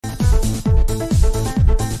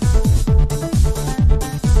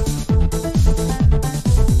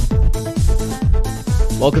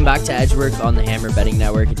Welcome back to Edgework on the Hammer Betting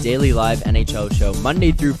Network, a daily live NHL show,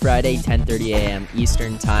 Monday through Friday, 10:30 a.m.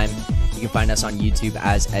 Eastern Time. You can find us on YouTube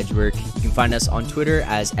as Edgework. You can find us on Twitter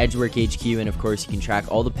as EdgeworkHQ, and of course, you can track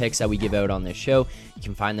all the picks that we give out on this show. You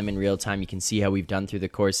can find them in real time. You can see how we've done through the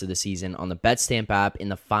course of the season on the BetStamp app in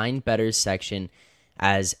the Find Betters section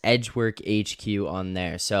as EdgeworkHQ on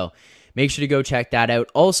there. So make sure to go check that out.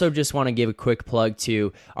 Also, just want to give a quick plug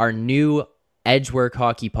to our new Edgework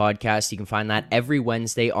Hockey Podcast. You can find that every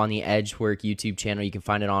Wednesday on the Edgework YouTube channel. You can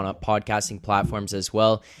find it on podcasting platforms as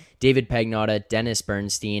well. David Pagnotta, Dennis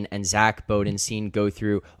Bernstein, and Zack Bodenstein go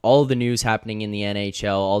through all the news happening in the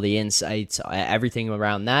NHL, all the insights, everything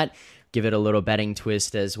around that. Give it a little betting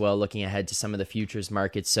twist as well, looking ahead to some of the futures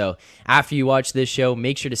markets. So after you watch this show,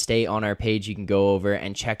 make sure to stay on our page. You can go over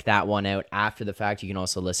and check that one out after the fact. You can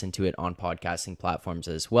also listen to it on podcasting platforms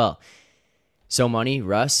as well. So Money,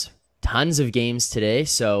 Russ, tons of games today,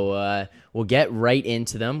 so we'll get right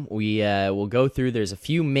into them. We'll go through. There's a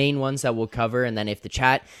few main ones that we'll cover, and then if the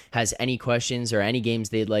chat has any questions or any games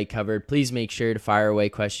they'd like covered, please make sure to fire away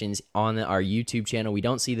questions on our YouTube channel. We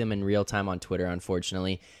don't see them in real time on Twitter,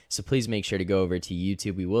 unfortunately, so please make sure to go over to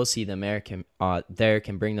YouTube. We will see them there,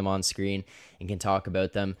 can bring them on screen and can talk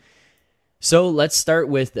about them. So let's start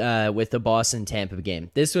with the Boston-Tampa game.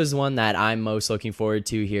 This was one that I'm most looking forward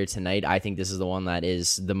to here tonight. I think this is the one that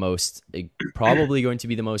is the most, probably going to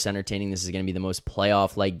be the most entertaining. This is going to be the most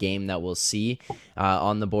playoff-like game that we'll see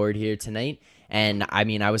on the board here tonight. And, I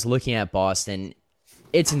mean, I was looking at Boston.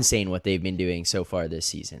 It's insane what they've been doing so far this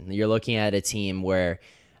season. You're looking at a team where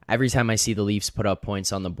every time I see the Leafs put up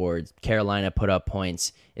points on the board, Carolina put up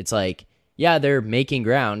points, it's like, yeah, they're making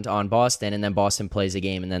ground on Boston, and then Boston plays a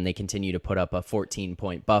game, and then they continue to put up a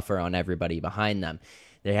 14-point buffer on everybody behind them.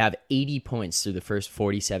 They have 80 points through the first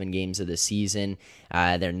 47 games of the season.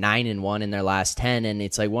 They're 9-1 in their last 10, and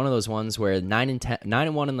it's like one of those ones where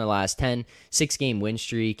 9-1 in their last 10, 6-game win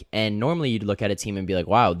streak, and normally you'd look at a team and be like,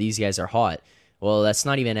 wow, these guys are hot. Well, that's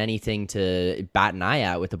not even anything to bat an eye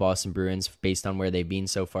at with the Boston Bruins based on where they've been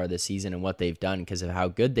so far this season and what they've done because of how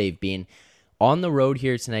good they've been. On the road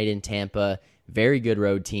here tonight in Tampa, very good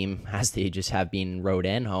road team, as they just have been road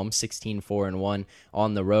and home, 16-4-1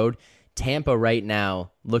 on the road. Tampa right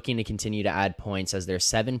now looking to continue to add points as they're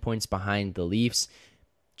 7 points behind the Leafs,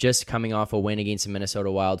 just coming off a win against the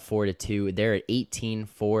Minnesota Wild 4-2. They're at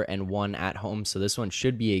 18-4-1 at home, so this one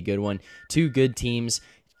should be a good one. Two good teams.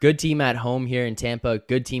 Good team at home here in Tampa,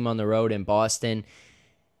 good team on the road in Boston.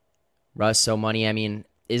 Russ, so Money, I mean,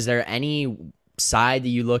 is there any side that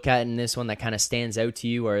you look at in this one that kind of stands out to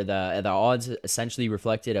you, or the odds essentially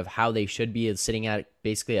reflected of how they should be sitting at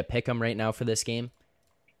basically a pick 'em right now for this game?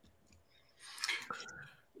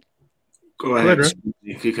 Go ahead,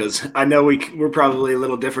 because I know we're probably a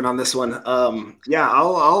little different on this one.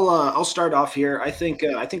 I'll start off here. I think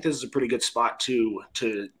this is a pretty good spot to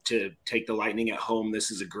take the Lightning at home. This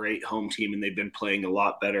is a great home team, and they've been playing a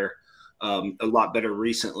lot better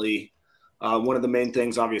recently. One of the main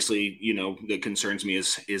things, obviously, that concerns me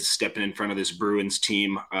is stepping in front of this Bruins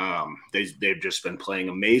team. They've just been playing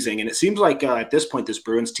amazing, and it seems like at this point, this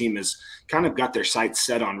Bruins team has kind of got their sights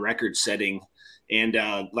set on record setting, and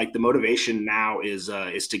like the motivation now is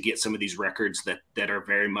to get some of these records that are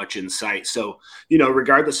very much in sight. So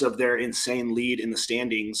regardless of their insane lead in the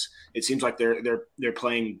standings, it seems like they're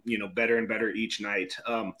playing better and better each night.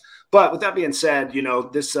 But with that being said,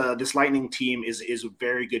 this Lightning team is a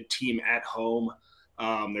very good team at home.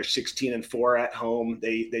 They're 16-4 at home.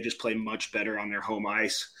 They just play much better on their home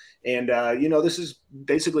ice. And, this is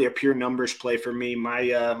basically a pure numbers play for me.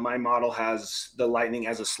 My model has the Lightning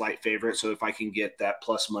as a slight favorite. So if I can get that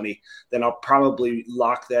plus money, then I'll probably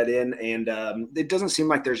lock that in. And it doesn't seem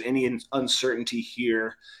like there's any uncertainty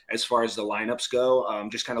here as far as the lineups go.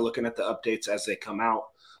 Just kind of looking at the updates as they come out.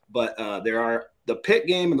 But there are the Pitt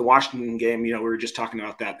game and the Washington game. We were just talking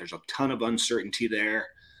about that. There's a ton of uncertainty there.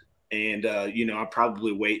 And, I'll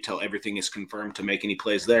probably wait till everything is confirmed to make any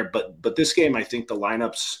plays there. But this game, I think the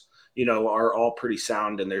lineups, are all pretty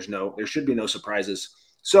sound, and there should be no surprises.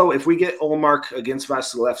 So if we get Ullmark against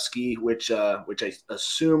Vasilevsky, which I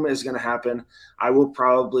assume is going to happen, I will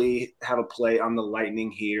probably have a play on the Lightning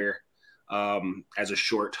here as a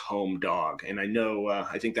short home dog. And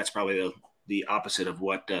I think that's probably the opposite of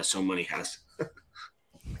what So Money has.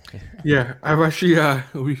 Yeah, I've actually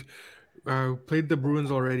we played the Bruins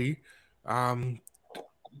already.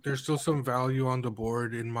 There's still some value on the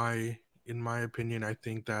board in my opinion. I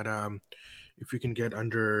think that if you can get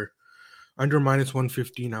under minus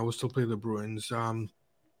 115, I will still play the Bruins.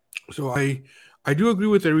 So I do agree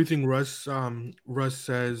with everything Russ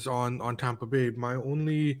says on Tampa Bay. My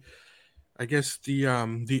only I guess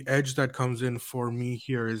the edge that comes in for me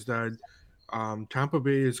here is that Tampa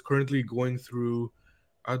Bay is currently going through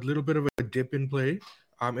a little bit of a dip in play.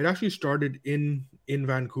 It actually started in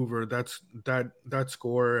Vancouver. That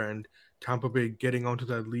score and Tampa Bay getting onto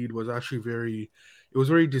that lead was actually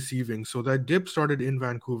very deceiving. So that dip started in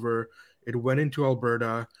Vancouver. It went into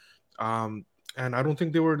Alberta, and I don't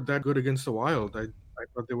think they were that good against the Wild. I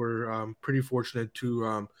thought they were pretty fortunate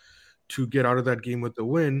to get out of that game with the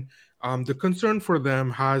win. The concern for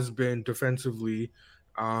them has been defensively,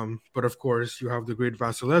 but of course you have the great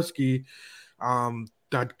Vasilevsky,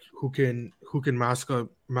 that who can mask a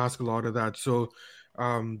lot of that. So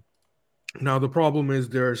um, now the problem is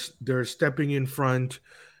they're stepping in front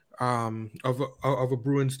of a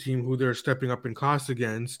Bruins team who they're stepping up in class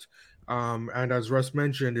against. And as Russ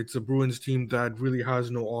mentioned, it's a Bruins team that really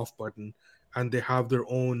has no off button, and they have their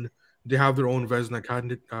own Vezina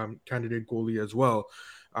candidate goalie as well.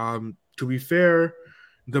 To be fair,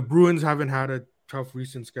 the Bruins haven't had a tough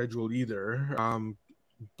recent schedule either.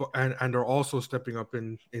 And are also stepping up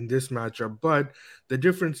in this matchup. But the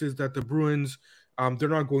difference is that the Bruins, they're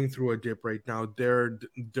not going through a dip right now. Their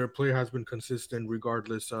play has been consistent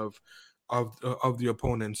regardless of the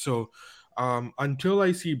opponent. So until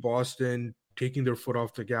I see Boston taking their foot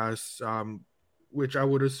off the gas, which I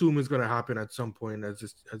would assume is going to happen at some point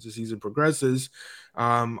as the season progresses,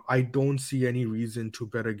 I don't see any reason to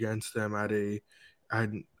bet against them at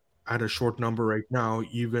at a short number right now,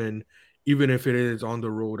 even if it is on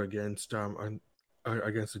the road against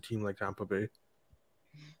a team like Tampa Bay.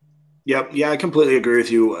 Yep. Yeah, I completely agree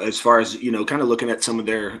with you as far as, kind of looking at some of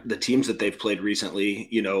the teams that they've played recently.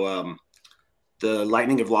 The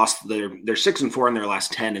Lightning have lost they're 6-4 in their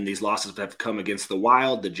last 10, and these losses have come against the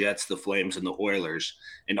Wild, the Jets, the Flames, and the Oilers.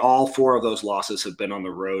 And all four of those losses have been on the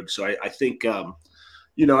road. So I think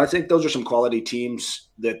I think those are some quality teams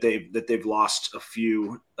that they've lost a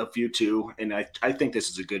few to, and I think this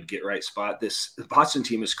is a good get right spot. This Boston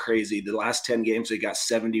team is crazy. The last 10 games they got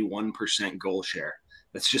 71% goal share.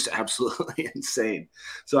 That's just absolutely insane.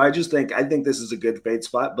 So I think this is a good fade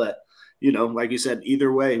spot, but like you said,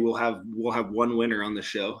 either way we'll have one winner on the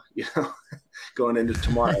show, going into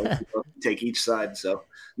tomorrow. Take each side. So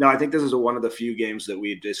no, I think this is one of the few games that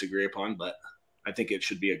we disagree upon, but I think it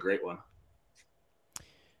should be a great one.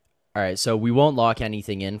 All right, so we won't lock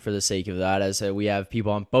anything in for the sake of that, as we have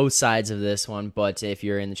people on both sides of this one. But if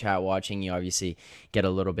you're in the chat watching, you obviously get a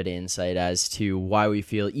little bit of insight as to why we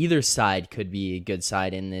feel either side could be a good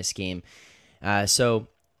side in this game. So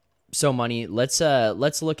Money, let's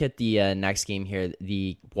look at the next game here.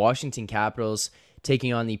 The Washington Capitals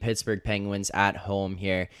taking on the Pittsburgh Penguins at home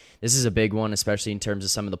here. This is a big one, especially in terms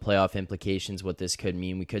of some of the playoff implications, what this could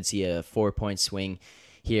mean. We could see a 4-point swing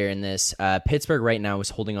here in this. Pittsburgh right now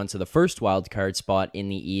is holding on to the first wild card spot in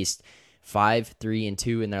the East,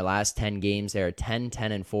 5-3-2 in their last 10 games. They are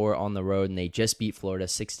 10-10-4 on the road, and they just beat Florida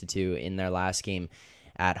 6-2 in their last game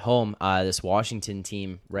at home. This Washington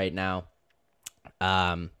team right now,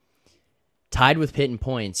 tied with Pitt in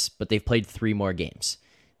points, but they've played 3 more games.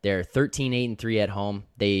 They're 13-8-3 at home.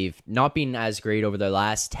 They've not been as great over their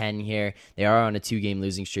last 10 here. They are on a 2-game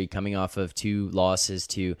losing streak, coming off of 2 losses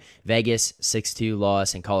to Vegas, 6-2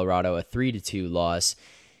 loss, and Colorado, a 3-2 loss.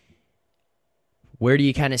 Where do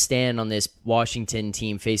you kind of stand on this Washington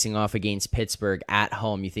team facing off against Pittsburgh at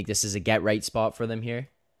home? You think this is a get-right spot for them here?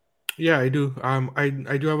 Yeah, I do.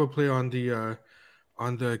 I do have a play on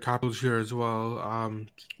the Capitals here as well.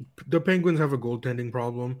 The Penguins have a goaltending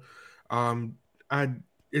problem.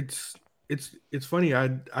 It's funny.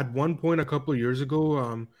 At one point a couple of years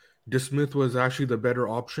ago, DeSmith was actually the better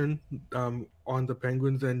option on the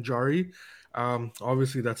Penguins than Jari.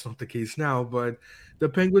 Obviously, that's not the case now. But the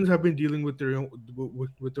Penguins have been dealing with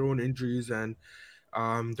their own injuries, and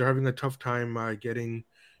they're having a tough time getting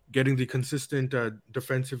the consistent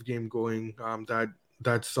defensive game going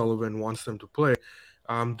that Sullivan wants them to play.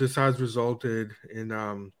 This has resulted in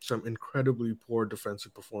some incredibly poor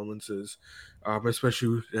defensive performances,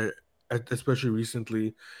 especially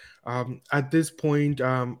recently. At this point,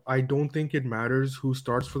 I don't think it matters who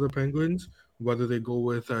starts for the Penguins, whether they go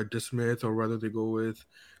with DeSmith or whether they go with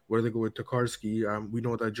Tokarski. We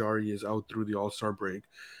know that Jari is out through the All-Star break.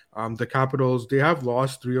 The Capitals, they have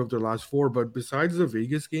lost 3 of their last 4, but besides the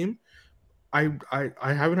Vegas game, I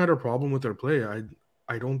haven't had a problem with their play.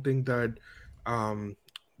 I don't think that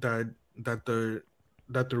that the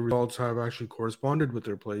results have actually corresponded with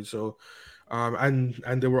their play. So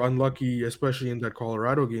and they were unlucky, especially in that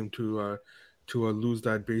Colorado game, to lose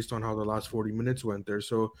that based on how the last 40 minutes went there.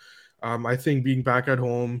 So I think being back at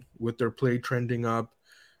home with their play trending up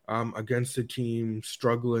against a team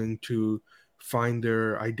struggling to find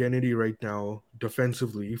their identity right now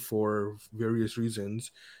defensively for various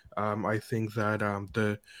reasons. I think that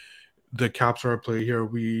the Caps are at play here.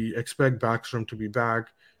 We expect Backstrom to be back,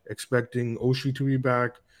 expecting Oshie to be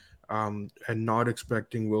back, and not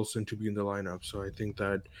expecting Wilson to be in the lineup. So I think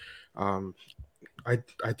that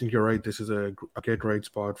I think you're right. This is a get right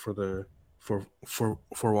spot for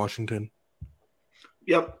Washington.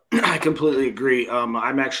 Yep, I completely agree. I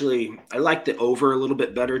like the over a little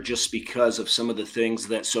bit better just because of some of the things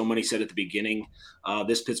that so many said at the beginning.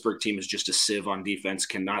 This Pittsburgh team is just a sieve on defense,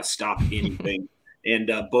 cannot stop anything.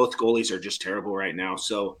 And both goalies are just terrible right now.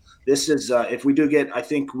 So this is, if we do get, I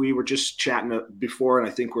think we were just chatting before, and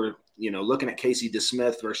I think we're, looking at Casey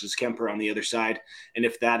DeSmith versus Kemper on the other side. And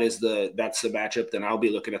if that's the matchup, then I'll be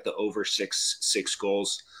looking at the over six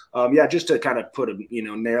goals. Just to kind of put a,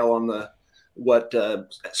 nail on what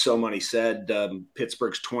so many said,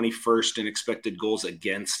 Pittsburgh's 21st in expected goals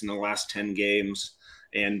against in the last 10 games.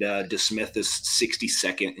 And DeSmith is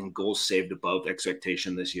 62nd in goals saved above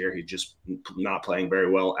expectation this year. He's just not playing very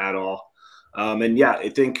well at all.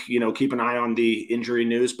 I think, keep an eye on the injury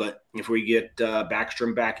news. But if we get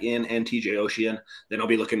Backstrom back in and TJ Oshie, then I'll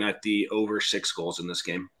be looking at the over 6 goals in this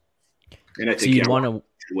game. And I think you'd want to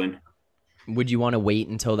win. Would you want to wait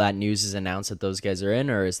until that news is announced that those guys are in,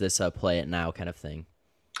 or is this a play it now kind of thing?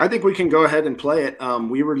 I think we can go ahead and play it.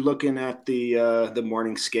 We were looking at the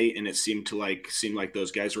morning skate, and it seemed like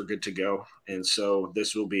those guys were good to go. And so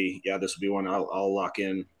this will be one I'll lock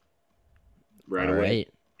in right away.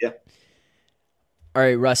 Right. Yeah. All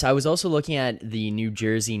right, Russ, I was also looking at the New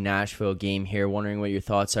Jersey-Nashville game here, wondering what your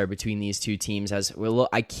thoughts are between these two teams. As well,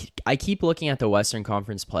 I keep looking at the Western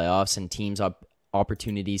Conference playoffs and teams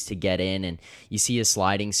opportunities to get in, and you see a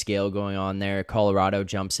sliding scale going on there. Colorado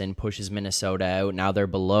jumps in, pushes Minnesota out. Now they're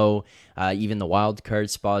below even the wild card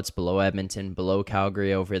spots, below Edmonton, below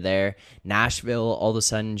Calgary over there. Nashville all of a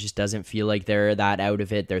sudden just doesn't feel like they're that out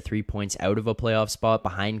of it. They're 3 points out of a playoff spot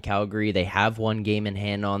behind Calgary. They have one game in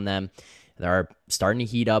hand on them. They're starting to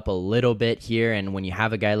heat up a little bit here, and when you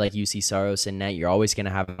have a guy like UC Saros in net, you're always going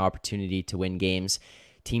to have an opportunity to win games.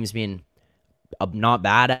 Teams being not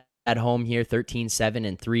bad at home here,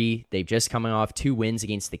 13-7-3. They've just coming off 2 wins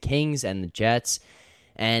against the Kings and the Jets,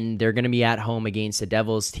 and they're going to be at home against a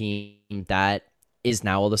Devils team that is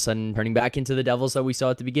now all of a sudden turning back into the Devils that we saw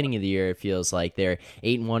at the beginning of the year. It feels like they're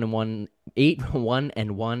 8-1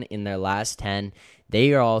 in their last 10.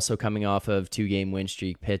 They are also coming off of 2-game win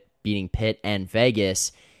streak, beating Pitt and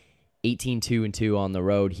Vegas, 18-2-2 on the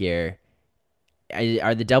road here.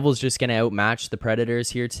 Are the Devils just going to outmatch the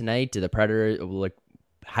Predators here tonight?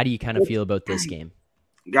 How do you kind of feel about this game?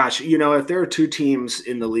 Gosh, if there are 2 teams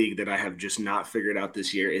in the league that I have just not figured out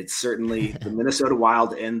this year, it's certainly the Minnesota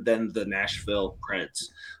Wild and then the Nashville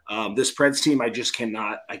Preds. This Preds team, I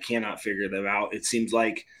cannot figure them out. It seems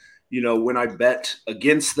like, when I bet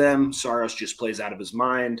against them, Saros just plays out of his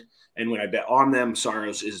mind. And when I bet on them,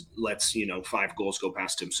 Saros lets 5 goals go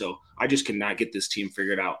past him. So I just cannot get this team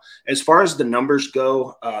figured out. As far as the numbers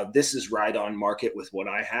go, this is right on market with what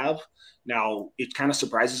I have. Now, it kind of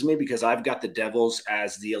surprises me because I've got the Devils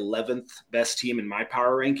as the 11th best team in my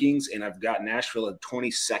power rankings, and I've got Nashville at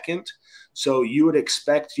 22nd. So you would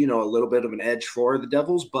expect, a little bit of an edge for the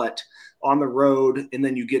Devils, but on the road, and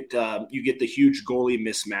then you get the huge goalie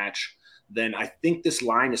mismatch. Then I think this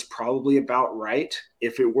line is probably about right.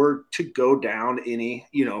 If it were to go down any,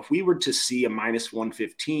 if we were to see a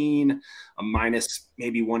 -115, a minus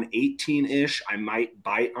maybe 118-ish, I might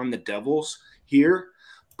bite on the Devils here.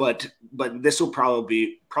 But this will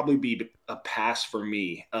probably be a pass for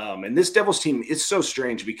me. And this Devils team is so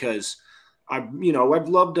strange because I've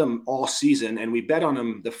loved them all season, and we bet on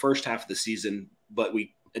them the first half of the season, but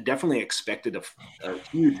we definitely expected a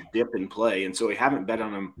huge dip in play, and so we haven't bet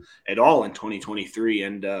on them at all in 2023.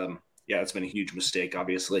 And it's been a huge mistake,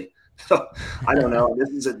 obviously. So I don't know.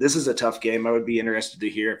 This is a tough game. I would be interested to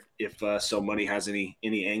hear if So Money has any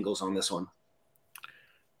angles on this one.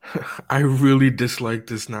 I really dislike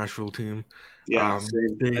this Nashville team. Yeah,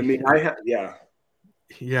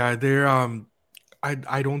 they're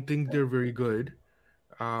I don't think they're very good.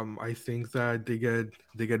 I think that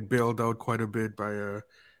they get bailed out quite a bit by a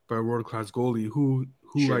world-class goalie who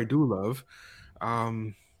sure. I do love.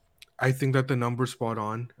 I think that the number's spot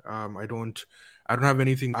on. I don't have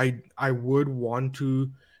anything. I would want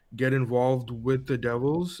to get involved with the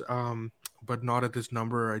Devils, but not at this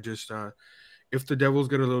number. I just if the Devils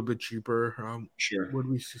get a little bit cheaper, sure. Would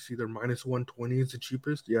we see their -120 is the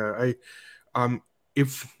cheapest? Yeah,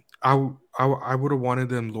 if I would have wanted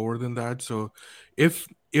them lower than that. So if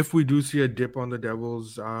we do see a dip on the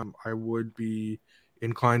Devils, I would be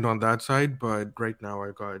inclined on that side. But right now,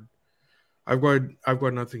 I I've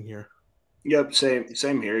got nothing here. Yep,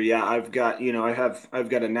 same here. Yeah, I've got I've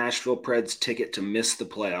got a Nashville Preds ticket to miss the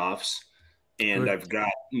playoffs, and Good. I've got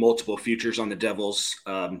multiple futures on the Devils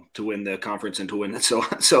to win the conference and to win it.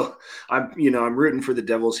 So I'm rooting for the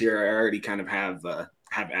Devils here. I already kind of have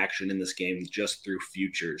action in this game just through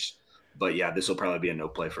futures, but yeah, this will probably be a no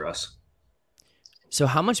play for us. So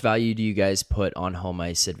how much value do you guys put on home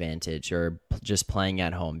ice advantage or just playing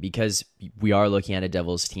at home? Because we are looking at a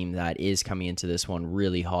Devils team that is coming into this one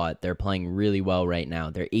really hot. They're playing really well right now.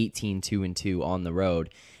 They're 18-2-2 on the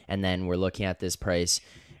road. And then we're looking at this price.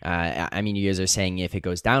 I mean, you guys are saying if it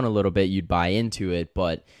goes down a little bit, you'd buy into it.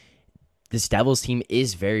 But this Devils team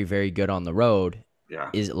is very, very good on the road. Yeah.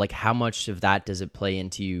 Is like, how much of that does it play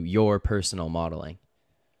into your personal modeling?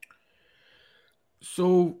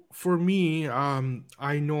 So for me,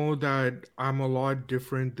 I know that I'm a lot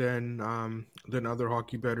different than other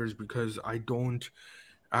hockey bettors because I don't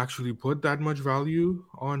actually put that much value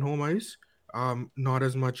on home ice. Not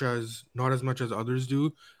as much as others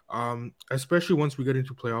do. Especially once we get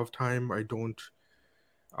into playoff time, I don't.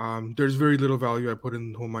 There's very little value I put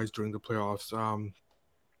in home ice during the playoffs.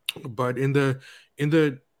 But in the in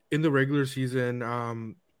the regular season,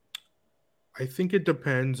 I think it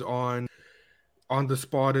depends on the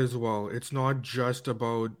spot as well. It's not just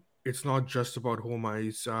about home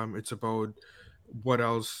ice. It's about what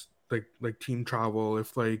else, like team travel.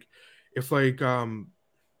 If let's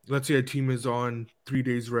say a team is on 3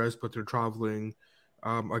 days rest, but they're traveling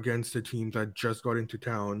against a team that just got into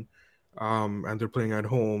town, and they're playing at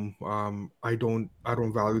home. I don't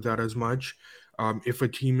value that as much. If a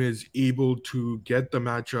team is able to get the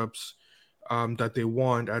matchups that they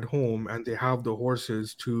want at home and they have the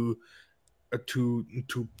horses to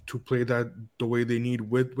play that the way they need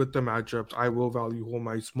with the matchups, I will value home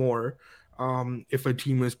ice more. If a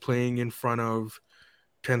team is playing in front of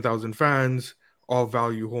 10,000 fans, I'll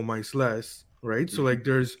value home ice less, right? So like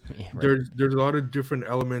Yeah, right. there's a lot of different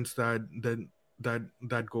elements that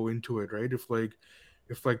go into it, right? If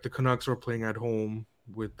the Canucks are playing at home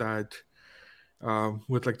with that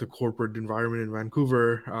with like the corporate environment in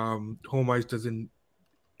Vancouver, home ice doesn't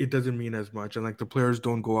mean as much, and like the players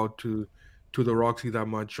don't go out to the Roxy that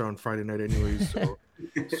much on Friday night anyways.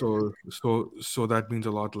 So that means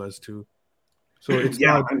a lot less too. So it's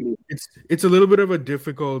Yeah, not I mean, it's a little bit of a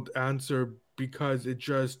difficult answer because it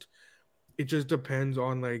just depends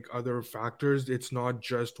on like other factors. It's not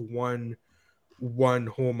just one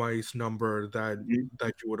home ice number that you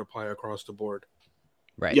would apply across the board.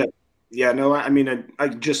 Right. yeah, yeah. No, I mean,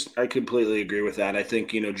 I completely agree with that. I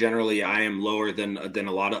think generally I am lower than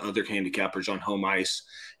a lot of other handicappers on home ice,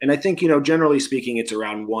 and I think generally speaking, it's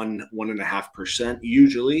around 1.5%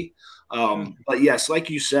 usually. Yeah. But yes, like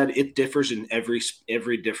you said, it differs in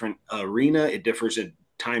every different arena. It differs in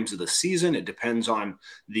times of the season. It depends on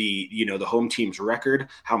the home team's record,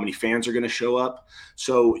 how many fans are going to show up.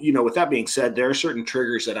 So with that being said, there are certain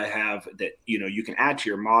triggers that I have that you can add to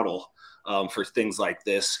your model for things like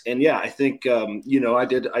this. And yeah, I think I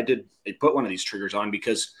put one of these triggers on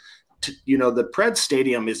because the Pred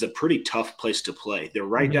Stadium is a pretty tough place to play. They're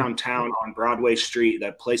right Mhm. downtown on Broadway Street.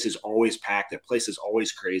 That place is always packed. That place is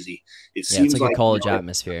always crazy. It Yeah, it's seems like a like college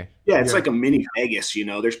atmosphere. yeah, it's Yeah. like a mini Vegas.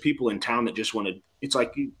 There's people in town that just want to. It's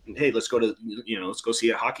like, hey, let's go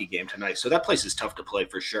see a hockey game tonight. So that place is tough to play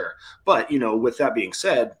for sure. But with that being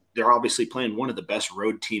said, they're obviously playing one of the best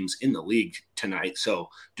road teams in the league tonight. So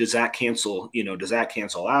does that cancel? Does that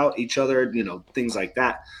cancel out each other? Things like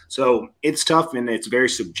that. So it's tough and it's very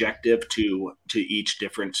subjective to each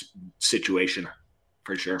different situation,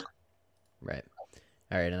 for sure. Right.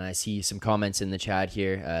 All right, and I see some comments in the chat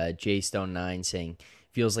here. JStone9 saying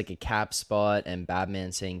feels like a cap spot, and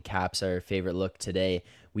Babman saying caps are our favorite look today.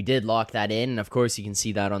 We did lock that in, and of course you can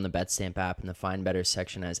see that on the BetStamp app in the Find Better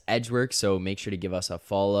section as Edgework. So make sure to give us a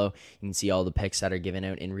follow. You can see all the picks that are given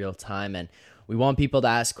out in real time, and we want people to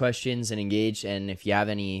ask questions and engage. And if you have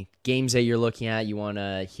any games that you're looking at, you want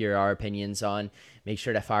to hear our opinions on, make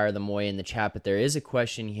sure to fire them away in the chat. But there is a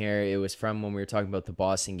question here. It was from when we were talking about the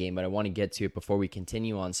Boston game, but I want to get to it before we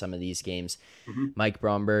continue on some of these games. Mm-hmm. Mike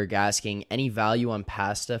Bromberg asking, any value on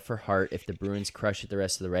pasta for Hart if the Bruins crush it the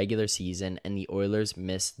rest of the regular season and the Oilers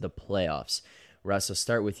miss the playoffs? Russ, I'll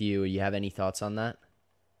start with you. You have any thoughts on that?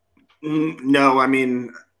 No, I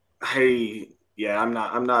mean, hey, yeah, I'm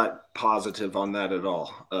not positive on that at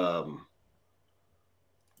all.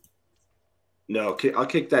 No, I'll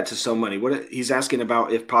kick that to somebody. What he's asking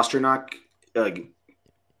about if Pasternak. Uh,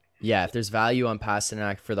 Yeah, if there's value on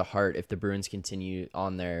Pasternak for the Hart if the Bruins continue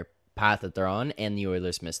on their path that they're on and the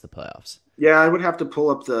Oilers miss the playoffs. yeah, I would have to pull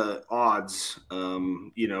up the odds.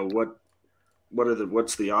 What's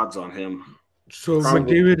the odds on him? So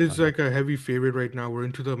Probably. McDavid is like a heavy favorite right now. We're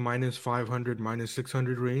into the minus 500, minus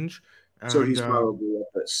 600 range, So and he's probably up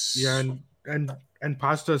at yeah, and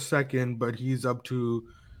Pasta's second, but he's up to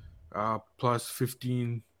plus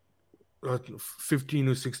 15, 15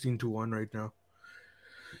 to 16 to 1 right now.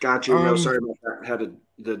 Got you. No, sorry about that. Had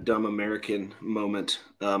the dumb American moment.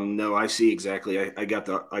 No, I see exactly. I got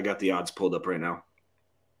the odds pulled up right now.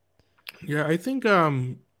 Yeah, I think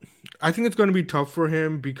it's going to be tough for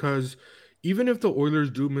him because even if the Oilers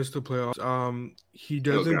do miss the playoffs, he Oh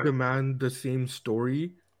doesn't god. demand the same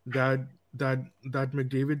story that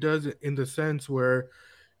McDavid does, in the sense where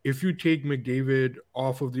if you take McDavid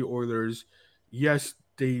off of the Oilers, yes,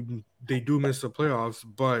 they do miss the playoffs,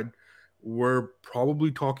 but we're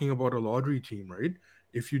probably talking about a lottery team, right?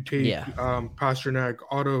 If you take Yeah. Pasternak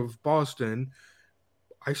out of Boston,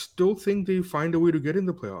 I still think they find a way to get in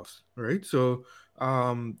the playoffs, right? So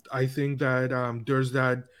I think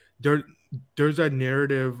that there there's that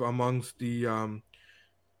narrative amongst the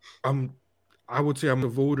um I would say among the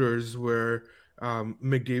voters where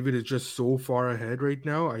McDavid is just so far ahead right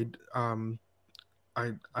now.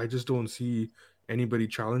 I just don't see anybody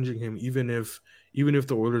challenging him, even if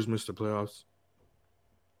the Oilers miss the playoffs.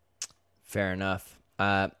 Fair enough.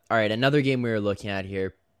 All right, another game we were looking at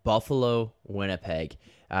here: Buffalo, Winnipeg.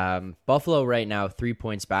 Buffalo right now 3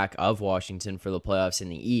 points back of Washington for the playoffs in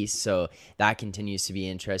the East, so that continues to be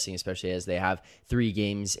interesting, especially as they have 3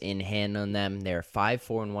 games in hand on them. They're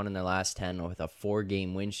 5-4-1 in their last 10 with a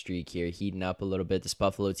 4-game win streak here, heating up a little bit. This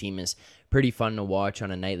Buffalo team is pretty fun to watch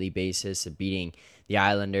on a nightly basis, beating the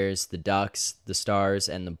Islanders, the Ducks, the Stars,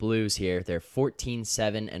 and the Blues here. They're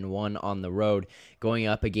 14-7-1 on the road, going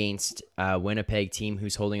up against a Winnipeg team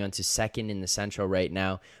who's holding on to second in the Central right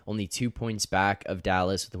now, only 2 points back of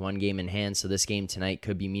Dallas with 1 game in hand. So this game tonight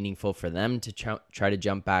could be meaningful for them to try to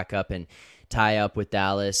jump back up and tie up with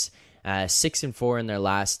Dallas. 6-4 in their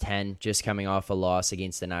last 10, just coming off a loss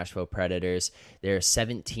against the Nashville Predators. They're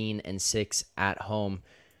 17-6 at home.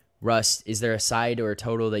 Russ, is there a side or a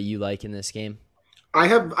total that you like in this game?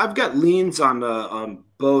 I've got leans on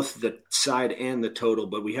both the side and the total,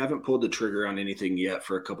 but we haven't pulled the trigger on anything yet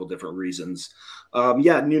for a couple different reasons.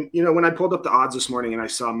 Yeah, when I pulled up the odds this morning and I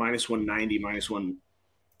saw minus 190, minus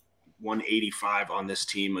 185 on this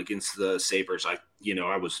team against the Sabres, I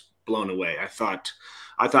was blown away. I thought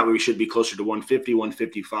we should be closer to 150,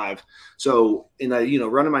 155. So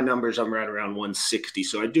running my numbers, I'm right around 160.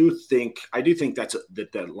 So I do think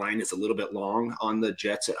that line is a little bit long on the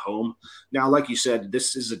Jets at home. Now, like you said,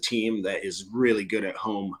 this is a team that is really good at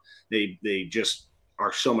home. They just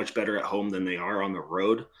are so much better at home than they are on the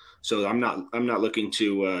road. So I'm not looking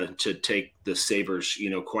to take the Sabres,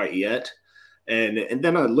 quite yet. And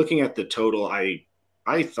then looking at the total, I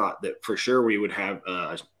thought that for sure we would have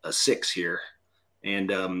a 6 here.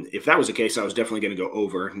 And if that was the case, I was definitely going to go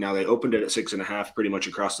over. Now they opened it at 6.5 pretty much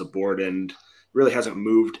across the board and really hasn't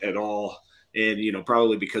moved at all. And,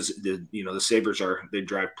 probably because the Sabres they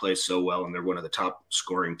drive plays so well and they're one of the top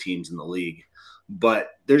scoring teams in the league.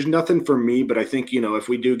 But there's nothing for me. But I think, if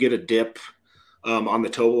we do get a dip on the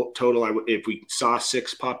total, if we saw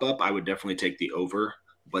 6 pop up, I would definitely take the over.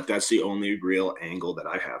 But that's the only real angle that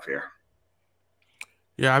I have here.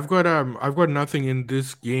 Yeah, I've got nothing in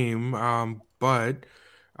this game. But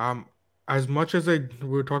um as much as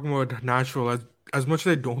we're talking about Nashville, as much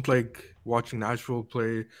as I don't like watching Nashville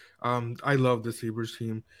play, I love the Sabres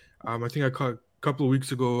team. I think a couple of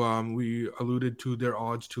weeks ago, we alluded to their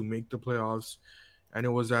odds to make the playoffs, and it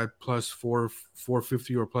was at plus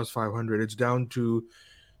 450 or plus 500. It's down to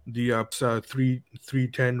the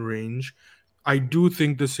 310 range. I do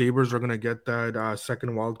think the Sabres are gonna get that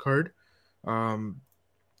second wild card. Um,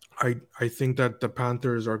 I think that the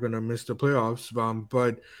Panthers are gonna miss the playoffs.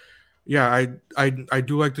 But yeah, I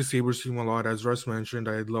do like the Sabres team a lot. As Russ mentioned,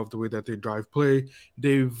 I love the way that they drive play.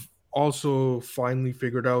 They've also finally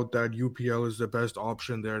figured out that UPL is the best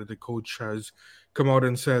option there. The coach has come out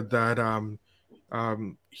and said that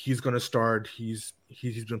he's gonna start. He's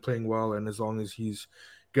been playing well, and as long as he's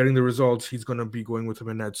getting the results, he's gonna be going with him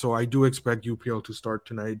in net. So I do expect UPL to start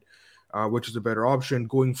tonight, which is a better option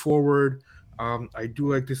going forward. I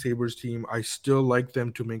do like the Sabres team. I still like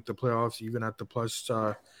them to make the playoffs, even at the plus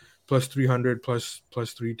 300, plus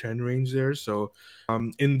 310 range there. So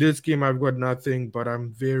in this game, I've got nothing, but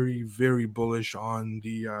I'm very, very bullish on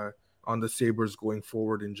the Sabres going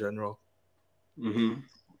forward in general. Mm-hmm.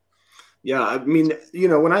 Yeah, I mean,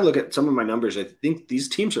 when I look at some of my numbers, I think these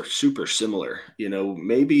teams are super similar.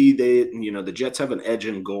 Maybe the Jets have an edge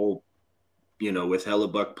in goal, with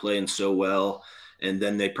Hellebuck playing so well, and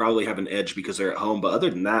then they probably have an edge because they're at home. But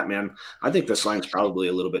other than that, man, I think this line's probably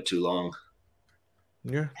a little bit too long.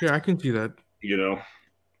 Yeah, I can see that. you know.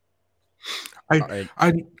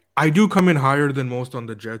 I do come in higher than most on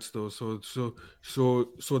the Jets though. So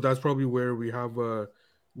that's probably where we have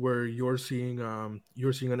where you're seeing an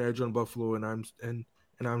edge on Buffalo and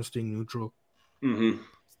I'm staying neutral. Mm-hmm.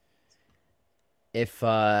 If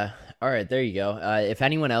all right, there you go. If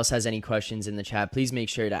anyone else has any questions in the chat, please make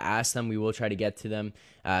sure to ask them. We will try to get to them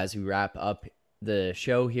as we wrap up the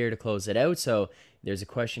show here to close it out. So there's a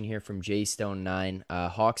question here from JStone9,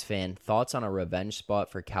 Hawks fan. Thoughts on a revenge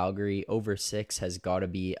spot for Calgary? Over 6 has got to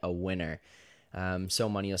be a winner. So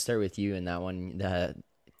Money, I'll start with you in that one. The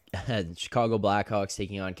Chicago Blackhawks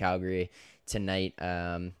taking on Calgary tonight.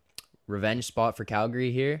 Revenge spot for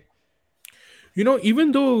Calgary here.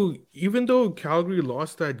 Even though Calgary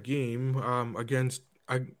lost that game against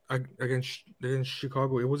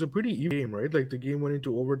Chicago, it was a pretty even game, right? Like the game went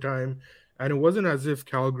into overtime, and it wasn't as if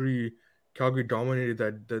Calgary dominated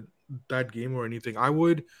that game or anything. I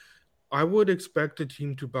would expect the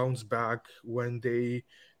team to bounce back when they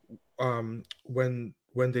when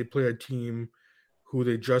they play a team who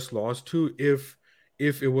they just lost to, if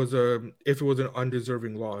it was an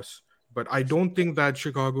undeserving loss. But I don't think that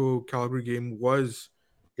Chicago Calgary game was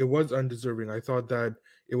undeserving. I thought that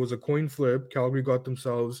it was a coin flip. Calgary got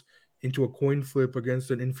themselves into a coin flip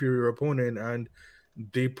against an inferior opponent, and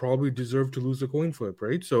they probably deserve to lose the coin flip,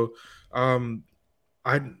 right? So I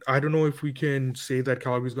don't know if we can say that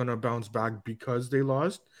Calgary's going to bounce back because they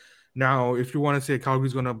lost. Now, if you want to say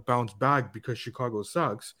Calgary's going to bounce back because Chicago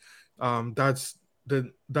sucks, that's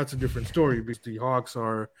a different story, because the Hawks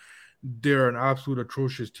they're an absolute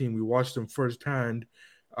atrocious team. We watched them firsthand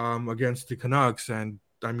against the Canucks, and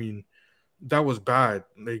I mean that was bad.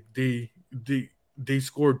 Like they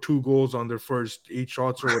scored 2 goals on their first 8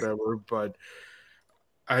 shots or whatever, but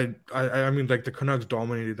I mean, like, the Canucks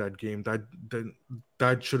dominated that game.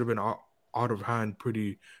 That should have been out of hand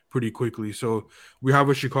pretty quickly. So we have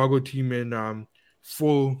a Chicago team in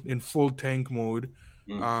full tank mode.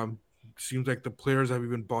 Seems like the players have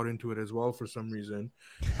even bought into it as well for some reason.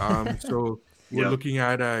 So we're looking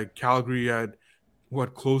at Calgary at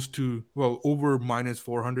close to over minus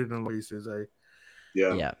 400 in races.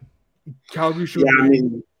 Calgary should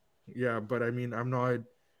win. But I mean, I'm not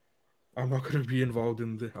going to be involved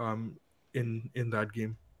in the in that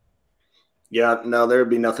game. Yeah, no, there'd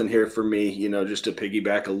be nothing here for me, just to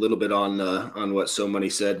piggyback a little bit on what So Money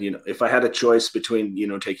said. If I had a choice between,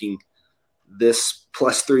 taking this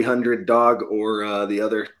plus 300 dog or the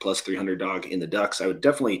other plus 300 dog in the Ducks, I would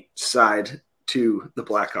definitely side to the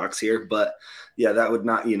Blackhawks here. But yeah, that would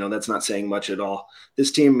not, that's not saying much at all.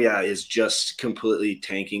 This team, is just completely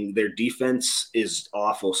tanking. Their defense is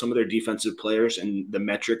awful. Some of their defensive players and the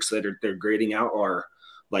metrics that they're grading out are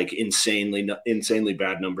like insanely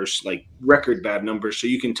bad numbers, like record bad numbers. So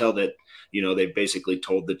you can tell that, they've basically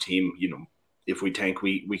told the team, if we tank,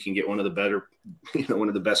 we can get one of the better, one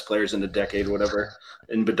of the best players in the decade, whatever,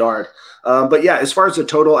 in Bedard. But yeah, as far as the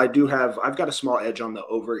total, I've got a small edge on the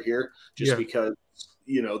over here, just because,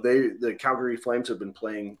 the Calgary Flames have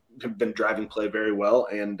been driving play very well,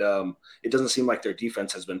 and it doesn't seem like their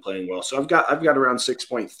defense has been playing well. So I've got around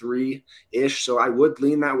 6.3 ish. So I would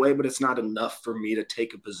lean that way, but it's not enough for me to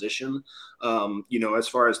take a position. As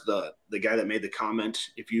far as the guy that made the comment,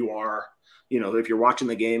 if you're watching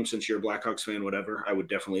the game, since you're a Blackhawks fan, whatever, I would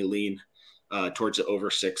definitely lean towards the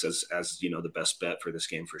over 6 as the best bet for this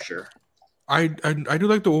game for sure. I do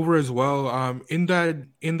like the over as well. In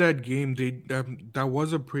that game, that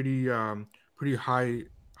was a pretty high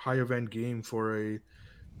event game for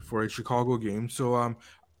a Chicago game. So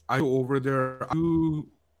I go over there.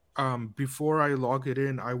 Before I log it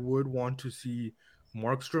in, I would want to see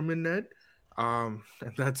Markstrom in net. And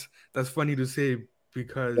that's funny to say,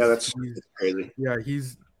 because that's crazy. Yeah,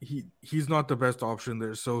 he's not the best option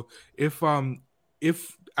there. So if and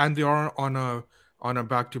they are on a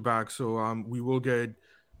back-to-back, so we will get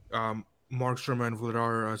Markstrom and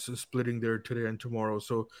Vladar splitting there today and tomorrow.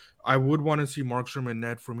 So I would want to see Markstrom and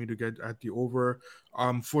net for me to get at the over.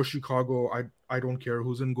 For Chicago, I don't care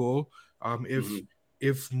who's in goal.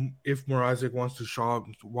 If Mrazek wants to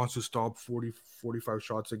stop 40-45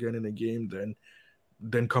 shots again in a game,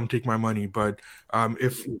 then come take my money. But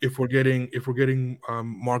if we're getting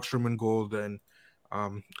Markstrom in goal, then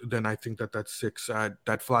I think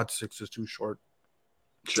that flat 6 is too short.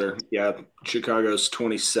 Sure. Yeah. Chicago's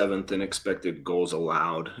 27th in expected goals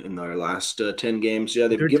allowed in their last 10 games. Yeah,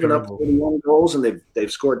 they've given up 31 goals, and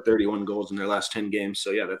they've scored 31 goals in their last 10 games.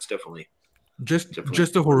 So yeah, that's definitely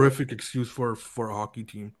just a horrific excuse for a hockey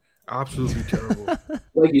team. Absolutely terrible.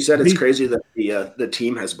 Like you said, it's crazy that the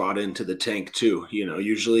team has bought into the tank too.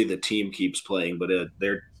 Usually the team keeps playing, but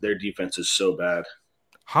their defense is so bad.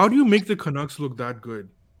 How do you make the Canucks look that good?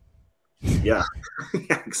 Yeah,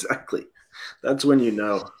 yeah, exactly. That's when you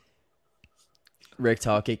know. Rick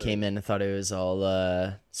Tocchet came in and thought it was all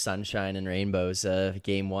sunshine and rainbows.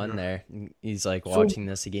 Game one Yeah. there. He's like So watching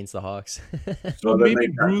this against the Hawks. so Then maybe they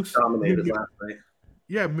got Bruce, dominated last night.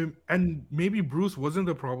 yeah, and maybe Bruce wasn't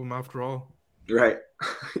the problem after all. Right.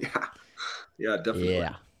 Yeah. Yeah, definitely.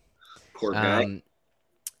 Yeah. Poor guy.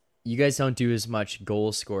 You guys don't do as much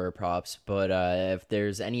goal scorer props, but if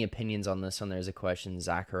there's any opinions on this one, there's a question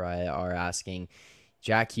Zachariah are asking.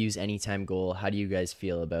 Jack Hughes anytime goal. How do you guys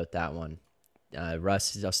feel about that one?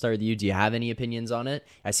 Russ, I'll start with you. Do you have any opinions on it?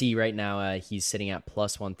 I see right now he's sitting at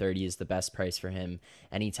plus 130 is the best price for him.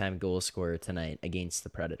 Anytime goal scorer tonight against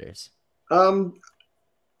the Predators.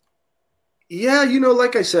 Yeah,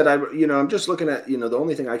 like I said, I'm just looking at, the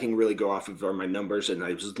only thing I can really go off of are my numbers, and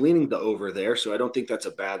I was leaning to over there, so I don't think that's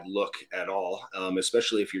a bad look at all,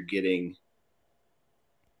 especially if you're getting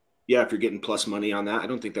plus money on that. I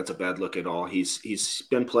don't think that's a bad look at all. He's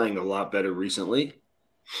been playing a lot better recently.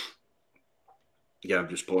 Yeah, I'm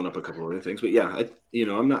just pulling up a couple of other things, but yeah,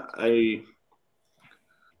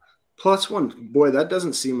 plus one, boy, that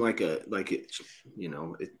doesn't seem like it. I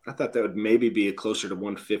thought that would maybe be a closer to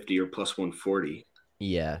 150 or plus 140.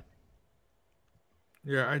 Yeah.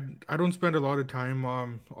 Yeah, I don't spend a lot of time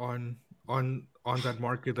on that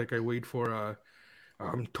market. Like I wait for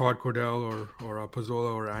Todd Cordell or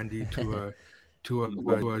Pizzola or Andy to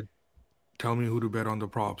tell me who to bet on the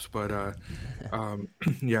props. But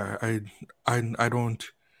yeah, I don't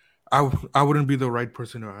I wouldn't be the right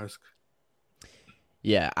person to ask.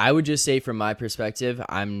 Yeah, I would just say from my perspective,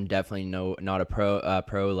 I'm definitely not a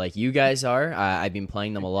pro like you guys are. I've been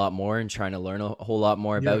playing them a lot more and trying to learn a whole lot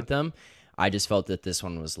more about them. I just felt that this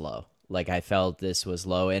one was low. Like I felt this was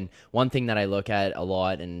low. And one thing that I look at a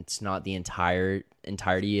lot, and it's not the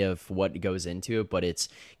entirety of what goes into it, but it's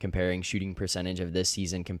comparing shooting percentage of this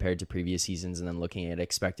season compared to previous seasons, and then looking at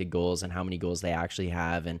expected goals and how many goals they actually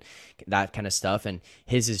have and that kind of stuff. And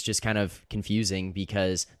his is just kind of confusing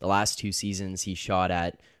because the last two seasons he shot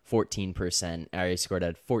at 14%, or he scored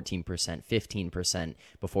at 14%, 15%.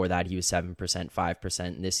 Before that, he was 7%, 5%.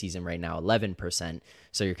 And this season right now, 11%.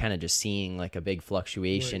 So you're kind of just seeing like a big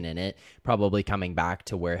fluctuation in it, probably coming back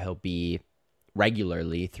to where he'll be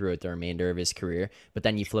regularly throughout the remainder of his career. But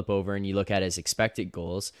then you flip over and you look at his expected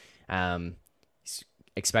goals.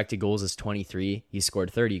 Expected goals is 23. He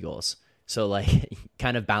scored 30 goals. So like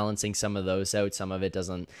kind of balancing some of those out. Some of it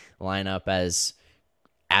doesn't line up as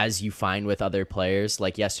you find with other players.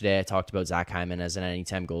 Like yesterday, I talked about Zach Hyman as an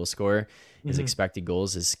anytime goal scorer. His expected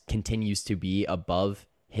goals continues to be above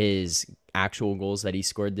his actual goals that he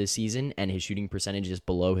scored this season, and his shooting percentage is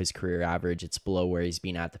below his career average. It's below where he's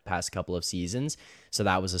been at the past couple of seasons. So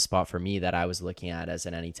that was a spot for me that I was looking at as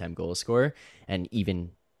an anytime goal scorer. And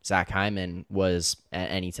even Zach Hyman was an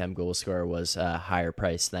anytime goal scorer, was a higher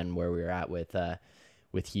price than where we were at with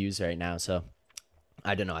Hughes right now. So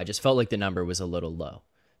I don't know. I just felt like the number was a little low.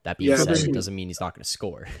 That being said, it doesn't mean he's not going to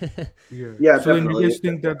score. Yeah, so definitely. Then you guys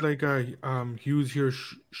think that like Hughes here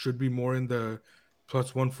should be more in the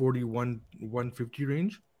plus 140, 150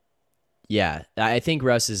 range? Yeah, I think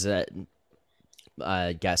Russ's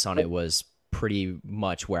guess on it was pretty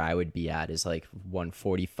much where I would be at, is like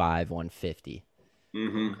 145, 150.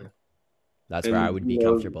 Mm-hmm. That's where I would be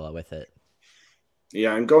comfortable with it.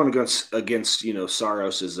 Yeah, and going against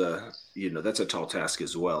Saros is that's a tall task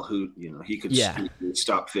as well. Who he could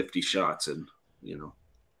stop 50 shots and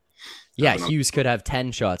Yeah, Hughes could have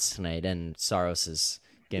 10 shots tonight, and Saros is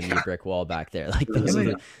giving me a brick wall back there. Like those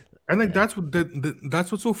that's what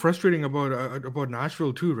that's what's so frustrating about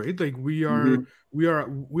Nashville too, right? Like we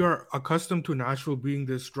are accustomed to Nashville being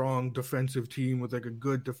this strong defensive team with like a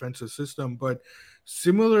good defensive system, but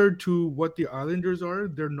similar to what the Islanders are,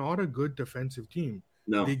 they're not a good defensive team.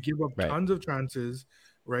 No. They give up tons of chances,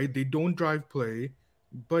 right? They don't drive play,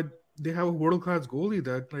 but they have a world-class goalie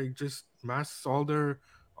that like just masks all their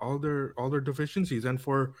deficiencies. And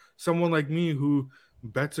for someone like me who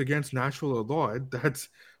bets against Nashville a lot,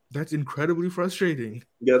 that's incredibly frustrating.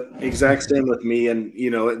 Yep, exact same with me. And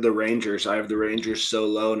the Rangers, I have the Rangers so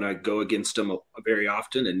low, and I go against them very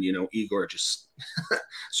often. And Igor just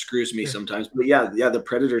screws me sometimes. But yeah, the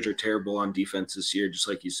Predators are terrible on defense this year, just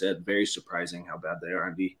like you said. Very surprising how bad they are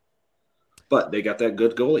on D. But they got that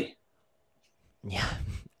good goalie. Yeah.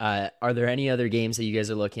 Are there any other games that you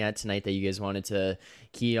guys are looking at tonight that you guys wanted to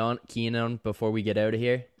key in on before we get out of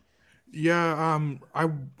here? Yeah,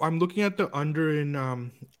 I'm looking at the under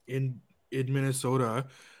in Minnesota.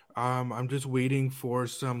 I'm just waiting for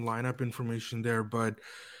some lineup information there, but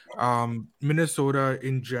Minnesota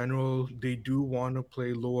in general, they do want to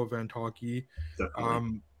play low event hockey.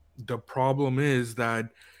 Definitely. The problem is that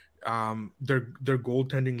their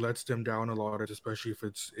goaltending lets them down a lot, especially if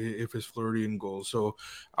it's Fleury in goal. So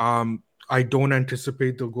I don't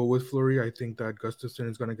anticipate they'll go with Fleury. I think that Gustafsson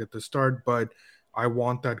is going to get the start, but I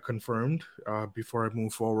want that confirmed before I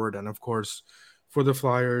move forward. And of course, for the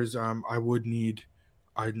Flyers, I would need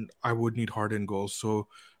Harden goals. So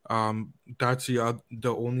that's the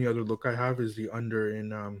only other look I have is the under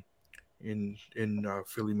in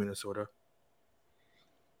Philly, Minnesota.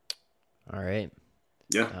 All right.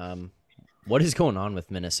 Yeah. What is going on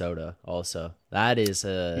with Minnesota? Also, that is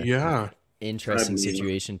a interesting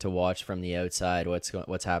situation to watch from the outside.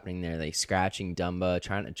 What's happening there? Like scratching Dumba,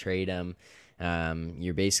 trying to trade him.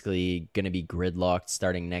 You're basically going to be gridlocked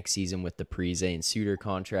starting next season with the Parise and Suter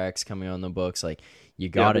contracts coming on the books. Like you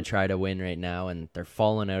got to try to win right now, and they're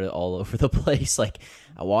falling out all over the place. Like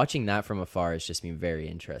watching that from afar has just been very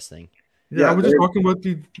interesting. Yeah, I was just talking about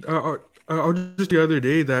just the other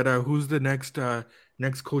day that who's the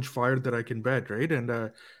next coach fired that I can bet, right?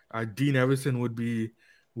 And Dean Evison would be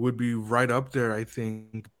right up there, I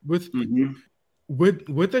think, with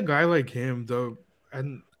a guy like him.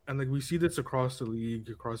 And like we see this across the league,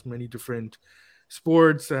 across many different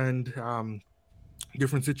sports and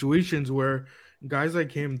different situations where guys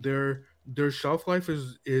like him, their shelf life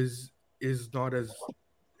is not as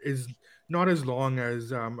is not as long as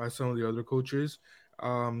some of the other coaches.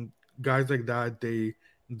 Um, Guys like that,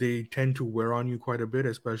 they tend to wear on you quite a bit,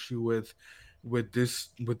 especially with this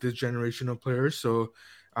generation of players. So,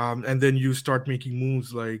 and then you start making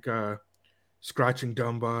moves like scratching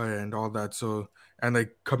Dumba and all that. So, and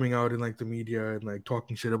like coming out in like the media and like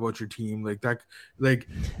talking shit about your team, like that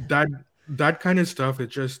that kind of stuff.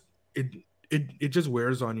 It it just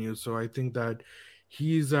wears on you. So I think that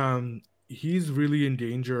he's really in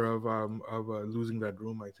danger of losing that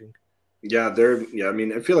room, I think. Yeah, I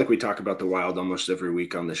mean, I feel like we talk about the Wild almost every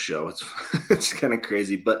week on this show. It's it's kind of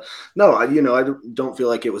crazy, but no, I don't feel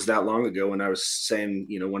like it was that long ago when I was saying,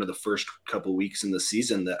 one of the first couple weeks in the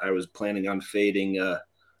season that I was planning on fading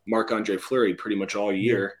Marc-Andre Fleury pretty much all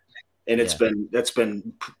year, and that's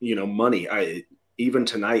been money. I even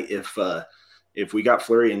tonight if we got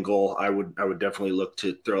Fleury in goal, I would definitely look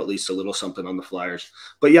to throw at least a little something on the Flyers.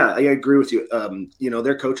 But yeah, I agree with you.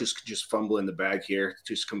 Their coaches just fumble in the bag here,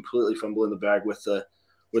 just completely fumble in the bag with the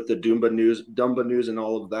Dumba news, and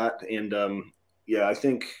all of that. And I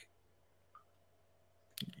think.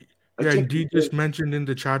 And D just mentioned in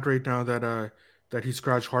the chat right now that he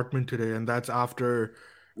scratched Hartman today, and that's after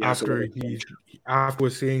was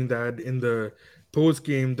saying that in the post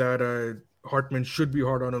game that Hartman should be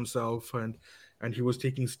hard on himself and he was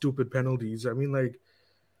taking stupid penalties. I mean, like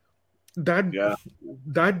that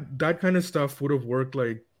that kind of stuff would have worked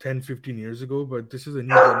like 10-15 years ago, but this is a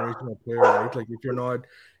new generation of player, right? Like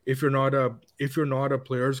if you're not a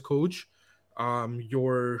player's coach,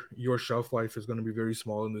 your shelf life is going to be very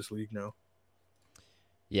small in this league now.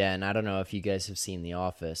 Yeah, and I don't know if you guys have seen The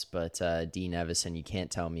Office, but Dean Evison, you can't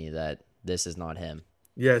tell me that this is not him.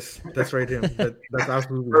 Yes, that's right, him. That's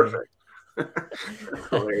absolutely perfect.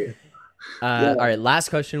 All right, last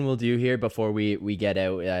question we'll do here before we get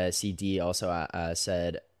out. CD also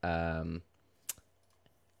said,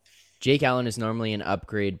 Jake Allen is normally an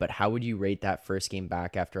upgrade, but how would you rate that first game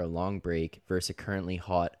back after a long break versus a currently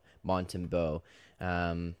hot Montembeault?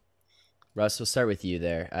 Russ, we'll start with you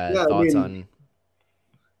there. Thoughts on...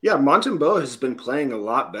 Yeah, Montembeault has been playing a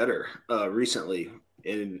lot better recently,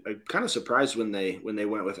 and I'm kind of surprised when they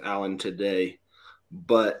went with Allen today.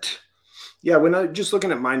 But yeah, when I just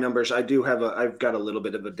looking at my numbers, I've got a little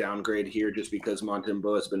bit of a downgrade here just because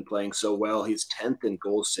Montembeault has been playing so well. He's 10th in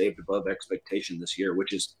goals saved above expectation this year,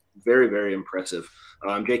 which is very, very impressive.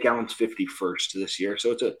 Jake Allen's 51st this year,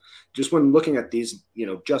 so just when looking at these,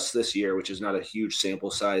 just this year, which is not a huge sample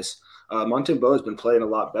size. Montembeault has been playing a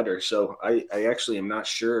lot better, so I actually am not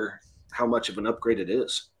sure how much of an upgrade it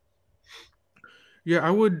is. Yeah,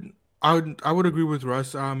 I would agree with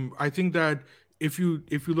Russ. I think that if you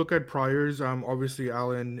look at priors, obviously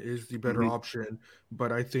Allen is the better option,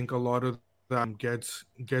 but I think a lot of that gets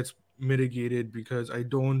mitigated because I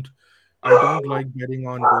don't like betting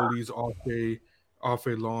on goalies off a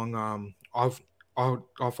long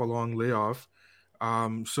off a long layoff.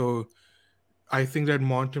 So I think that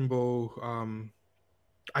Montembeault,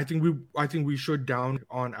 I think we should down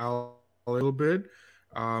on Al a little bit,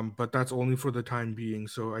 but that's only for the time being.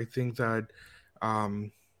 So I think that,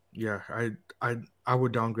 yeah, I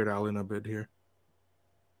would downgrade Allen a bit here.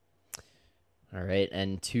 All right,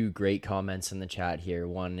 and two great comments in the chat here.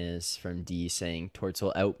 One is from D saying Torts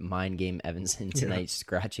will out mind game Evanson tonight,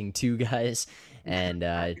 scratching two guys. And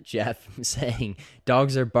Jeff saying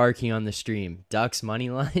dogs are barking on the stream. Ducks money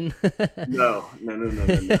line. No.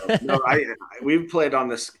 We've played on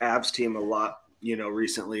this Avs team a lot,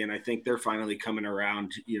 recently, and I think they're finally coming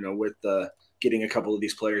around, with getting a couple of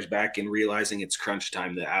these players back and realizing it's crunch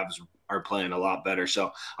time. The Avs are playing a lot better.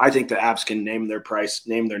 So I think the Avs can name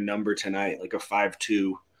their number tonight, like a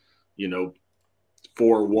 5-2,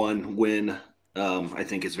 4-1 win. I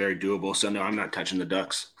think is very doable. So no, I'm not touching the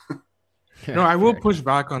Ducks. No, I will push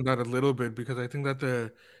back on that a little bit because I think that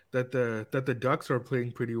the Ducks are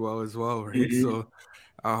playing pretty well as well, right? Mm-hmm.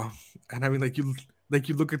 So, and I mean, like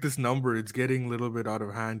you look at this number, it's getting a little bit out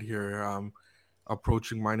of hand here,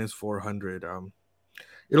 approaching minus 400.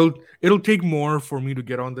 It'll take more for me to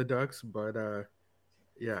get on the Ducks, but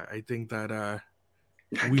yeah, I think that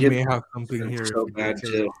we may have something here. So bad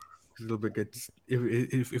too. A little bit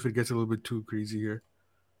if it gets a little bit too crazy here.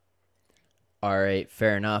 All right,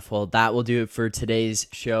 fair enough. Well, that will do it for today's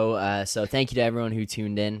show. So thank you to everyone who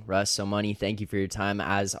tuned in. Russ, So Money, thank you for your time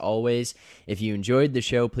as always. If you enjoyed the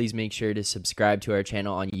show, please make sure to subscribe to our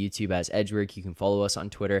channel on YouTube as Edgework. You can follow us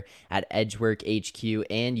on Twitter at EdgeworkHQ,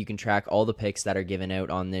 and you can track all the picks that are given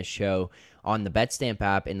out on this show on the BetStamp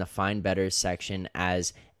app in the Find Betters section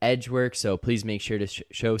as Edgework. So please make sure to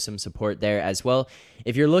show some support there as well.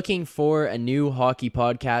 If you're looking for a new hockey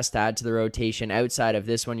podcast to add to the rotation outside of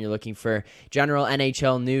this one, you're looking for general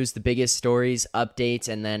NHL news, the biggest stories, updates,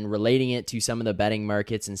 and then relating it to some of the betting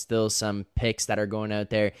markets and still some picks that are going out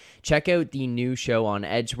there, check out the new show on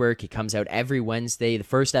Edgework. It comes out every Wednesday. The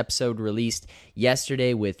first episode released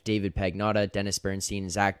yesterday with David Pagnotta, Dennis Bernstein,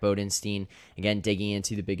 Zack Bodenstein, again, digging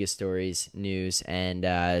into the biggest stories, news,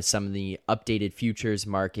 and some of the updated futures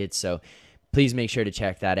markets. So please make sure to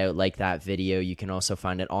check that out, like that video. You can also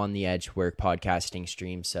find it on the Edgework podcasting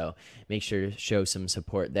stream, so make sure to show some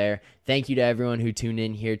support there. Thank you to everyone who tuned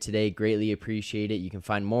in here today. Greatly appreciate it. You can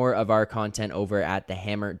find more of our content over at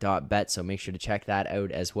thehammer.bet, so make sure to check that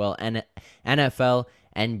out as well. NFL,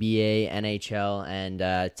 NBA, NHL,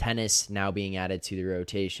 and tennis now being added to the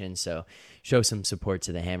rotation, so show some support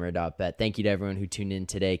to thehammer.bet. Thank you to everyone who tuned in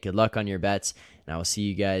today. Good luck on your bets, and I will see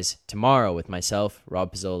you guys tomorrow with myself,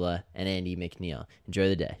 Rob Pizzola, and Andy McNeil. Enjoy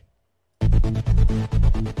the day.